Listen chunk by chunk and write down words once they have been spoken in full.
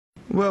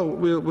Well,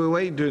 we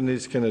like doing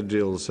these kind of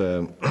deals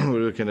where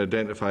we can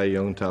identify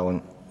young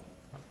talent.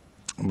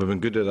 We've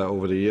been good at that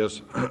over the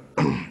years.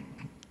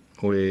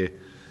 we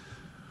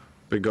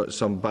got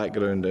some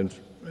background and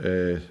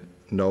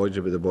knowledge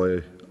about the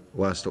boy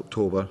last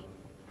October.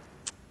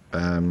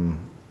 Got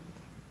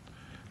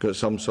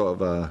some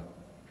sort of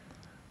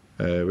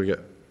we got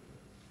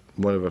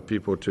one of our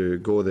people to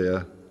go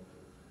there,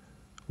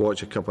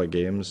 watch a couple of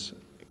games,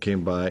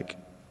 came back,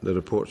 the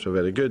reports were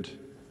very good,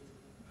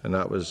 and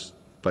that was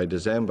by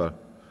December.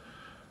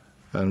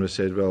 And we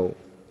said, well,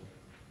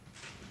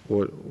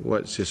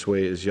 what's this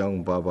way, is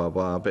young, blah, blah,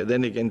 blah. But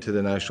then they get into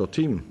the national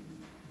team.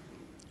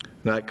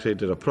 And that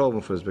created a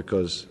problem for us,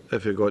 because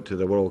if you got to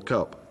the World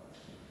Cup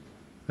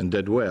and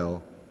did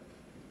well,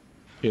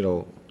 you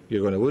know,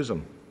 you're going to lose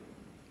them,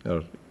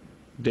 or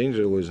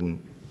danger of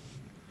losing.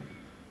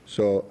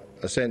 So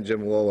I sent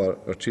Jim Law,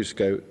 our chief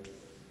scout,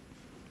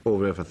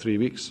 over there for 3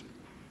 weeks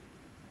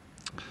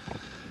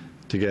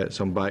to get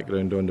some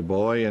background on the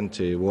boy and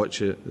to watch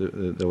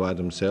the lad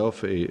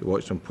himself. He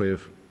watched him play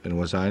in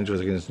Los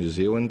Angeles against New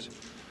Zealand.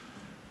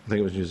 I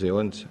think it was New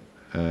Zealand.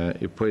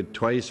 He played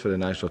twice for the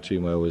national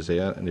team while I was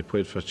there, and he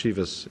played for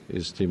Chivas,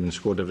 his team, and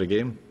scored every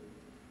game.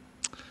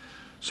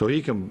 So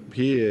he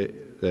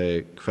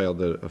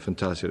filed a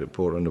fantastic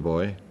report on the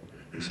boy.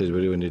 He said, we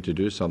really need to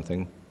do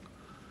something.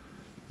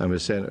 And we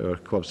sent our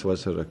club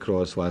solicitor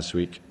across last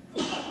week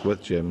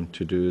with Jim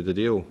to do the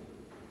deal.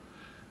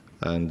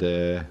 And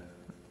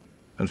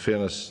in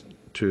fairness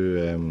to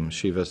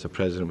Chivas, the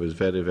president was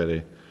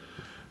very,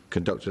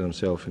 conducted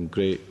himself in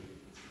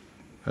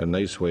a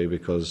nice way,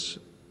 because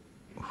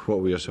what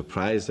we are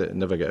surprised that it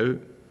never got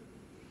out.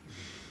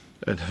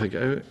 It never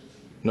got out.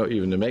 Not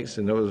even to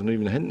Mexico. There wasn't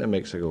even a hint in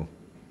Mexico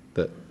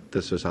that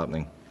this was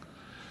happening,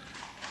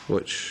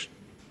 which,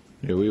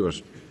 you know, we were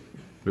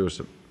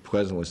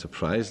pleasantly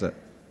surprised at.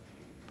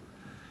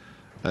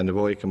 And the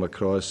boy came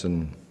across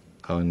on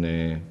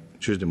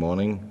Tuesday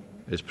morning.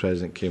 His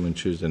president came on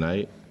Tuesday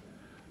night,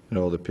 and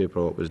all the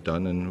paperwork was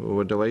done, and we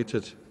were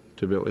delighted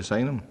to be able to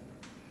sign him.